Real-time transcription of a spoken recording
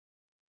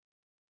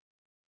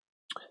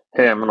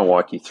Hey, I'm going to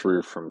walk you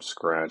through from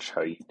scratch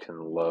how you can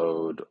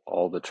load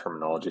all the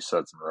terminology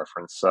sets and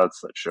reference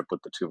sets that ship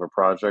with the Tuva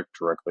project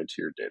directly to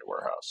your data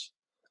warehouse.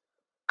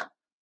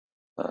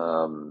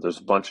 There's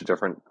a bunch of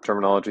different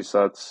terminology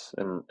sets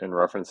and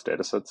reference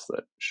data sets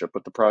that ship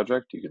with the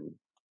project. You can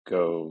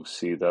go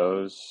see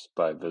those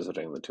by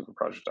visiting the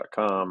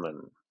tuvaproject.com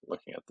and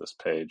looking at this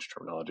page,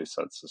 terminology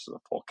sets. This is a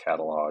full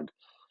catalog.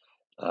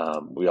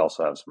 We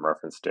also have some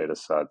reference data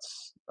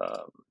sets.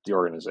 The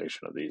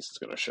organization of these is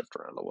going to shift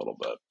around a little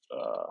bit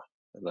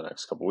in the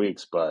next couple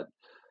weeks, but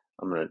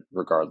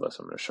regardless,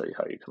 I'm going to show you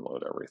how you can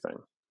load everything.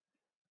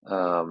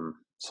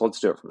 So let's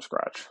do it from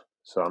scratch.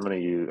 So I'm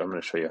going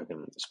to show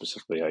you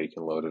specifically how you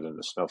can load it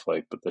into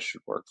Snowflake, but this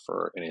should work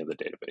for any of the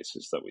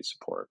databases that we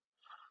support.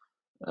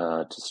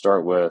 To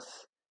start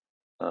with,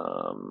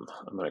 I'm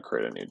going to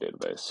create a new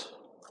database.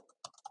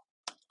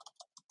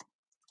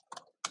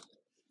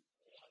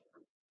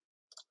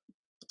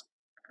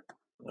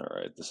 All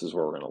right, this is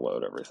where we're going to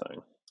load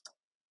everything.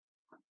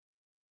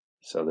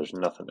 So there's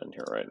nothing in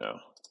here right now.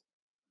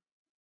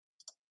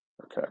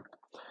 Okay.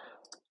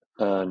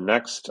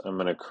 Next, I'm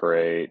going to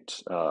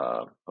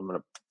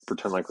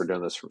pretend like we're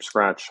doing this from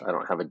scratch. I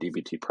don't have a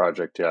DBT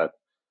project yet,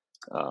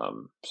 so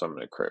I'm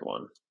going to create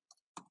one.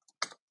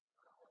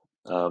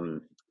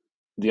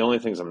 The only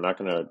things I'm not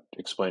going to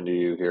explain to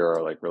you here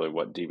are like really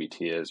what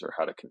DBT is or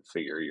how to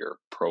configure your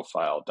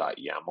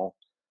profile.yaml.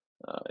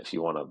 If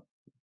you want to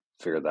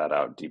figure that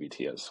out,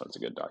 DBT has tons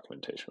of good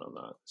documentation on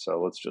that. So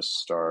let's just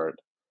start.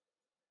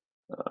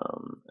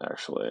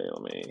 Actually,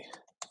 let me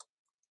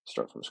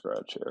start from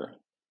scratch here.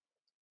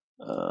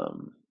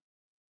 Hold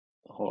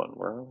on,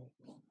 where are we?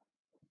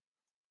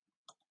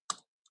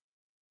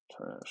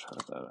 Trash, how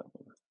did that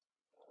happen?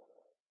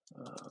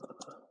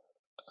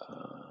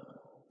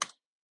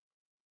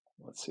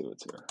 Let's see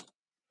what's here.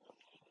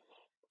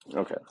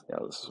 Okay, yeah,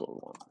 this is what we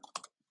want.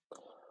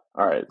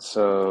 All right,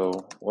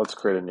 so let's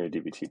create a new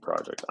DBT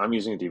project. I'm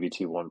using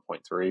DBT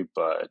 1.3,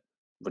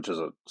 which is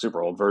a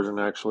super old version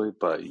actually,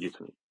 but you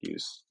can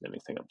use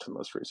anything up to the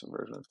most recent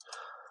version.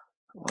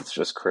 Let's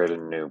just create a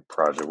new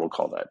project. We'll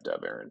call that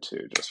dev errand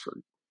 2 just for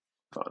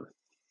fun.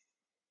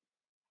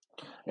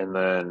 And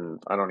then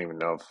I don't even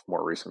know if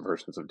more recent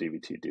versions of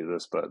DBT do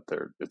this, but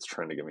it's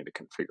trying to get me to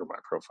configure my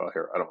profile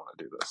here. I don't want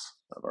to do this.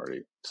 I've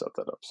already set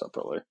that up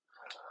separately.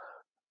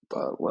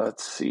 But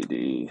let's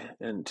cd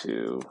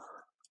into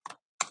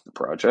the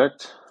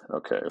project.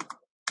 Okay,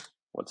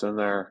 what's in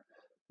there?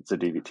 It's a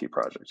DBT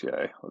project.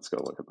 Yay. Let's go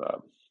look at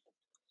that.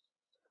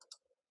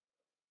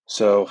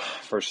 So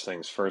first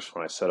things first,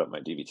 when I set up my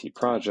DBT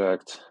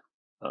project,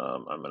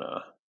 I'm going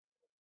to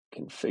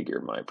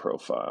configure my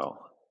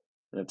profile.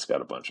 And it's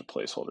got a bunch of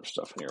placeholder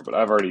stuff in here, but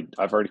I've already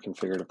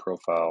configured a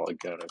profile.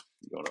 Again, if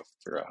you want to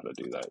figure out how to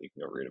do that, you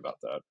can go read about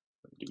that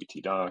in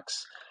DBT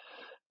docs.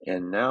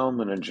 And now I'm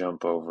going to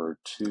jump over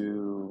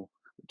to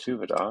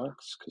Tuva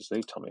docs because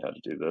they tell me how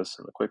to do this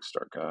in the quick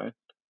start guide.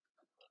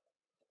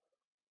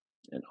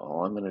 And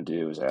all I'm going to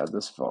do is add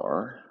this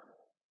var.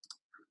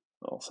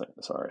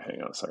 Sorry,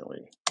 hang on a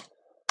second.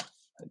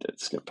 I did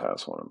skip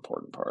past one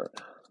important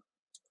part.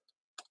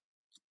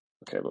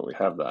 Okay, but we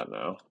have that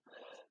now.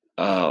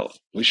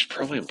 We should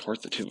probably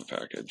import the Tuva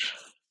package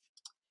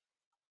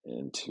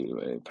into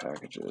a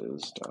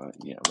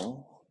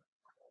packages.yaml.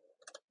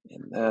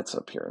 And that's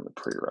up here in the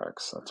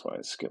prereqs. That's why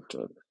I skipped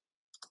it.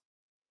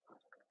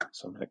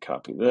 So I'm going to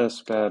copy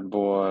this bad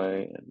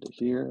boy into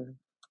here.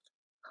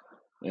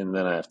 And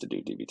then I have to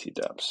do dbt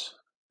deps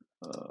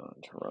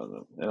to run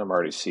them. And I'm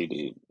already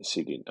CD.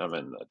 I'm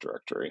in the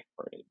directory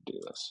where I need to do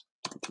this.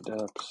 Dbt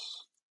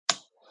deps.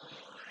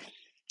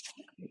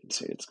 You can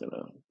see it's going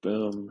to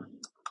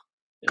boom.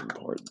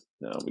 Import.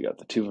 Now we got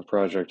the Tuva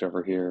project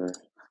over here.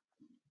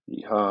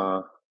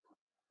 Yeehaw.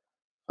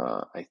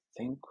 I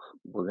think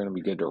we're going to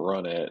be good to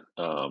run it.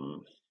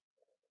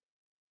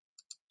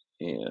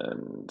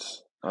 And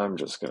I'm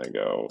just going to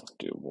go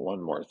do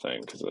one more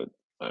thing because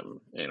I'm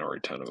anal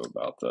retentive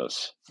about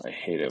this. I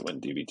hate it when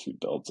DBT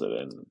builds it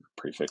and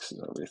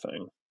prefixes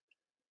everything.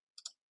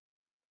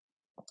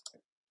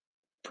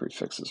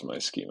 Prefixes my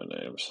schema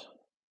names.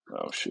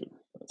 Oh, shoot.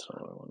 That's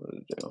not what I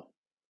wanted to do.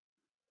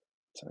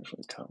 Let's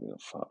actually copy the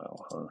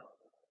file, huh?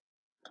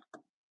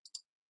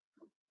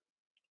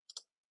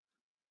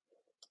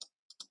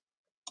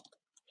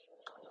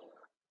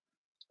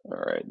 All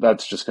right,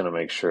 that's just going to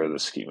make sure the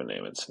schema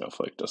name in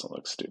Snowflake doesn't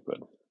look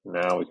stupid.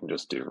 Now we can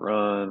just do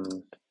run,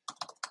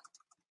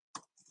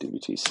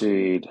 dbt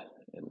seed,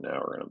 and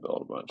now we're going to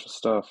build a bunch of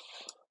stuff.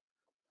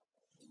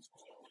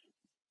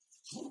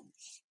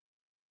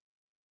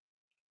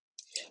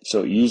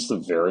 So use the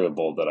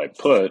variable that I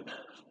put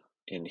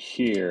in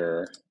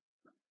here.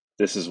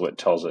 This is what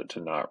tells it to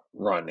not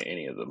run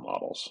any of the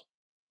models.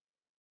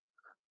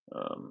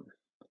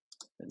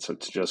 And so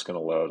it's just going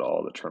to load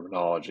all the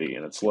terminology,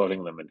 and it's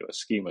loading them into a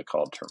schema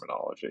called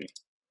terminology.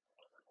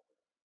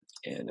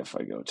 And if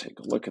I go take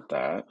a look at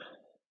that,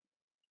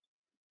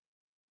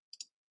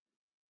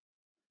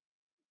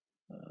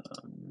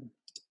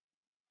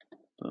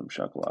 boom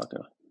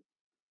shakalaka.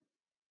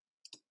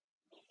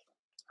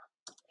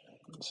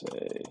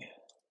 Say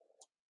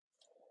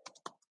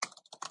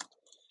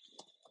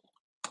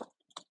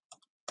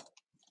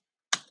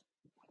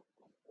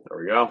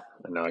we go.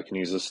 And now I can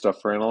use this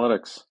stuff for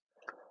analytics.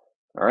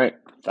 All right,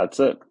 that's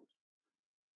it.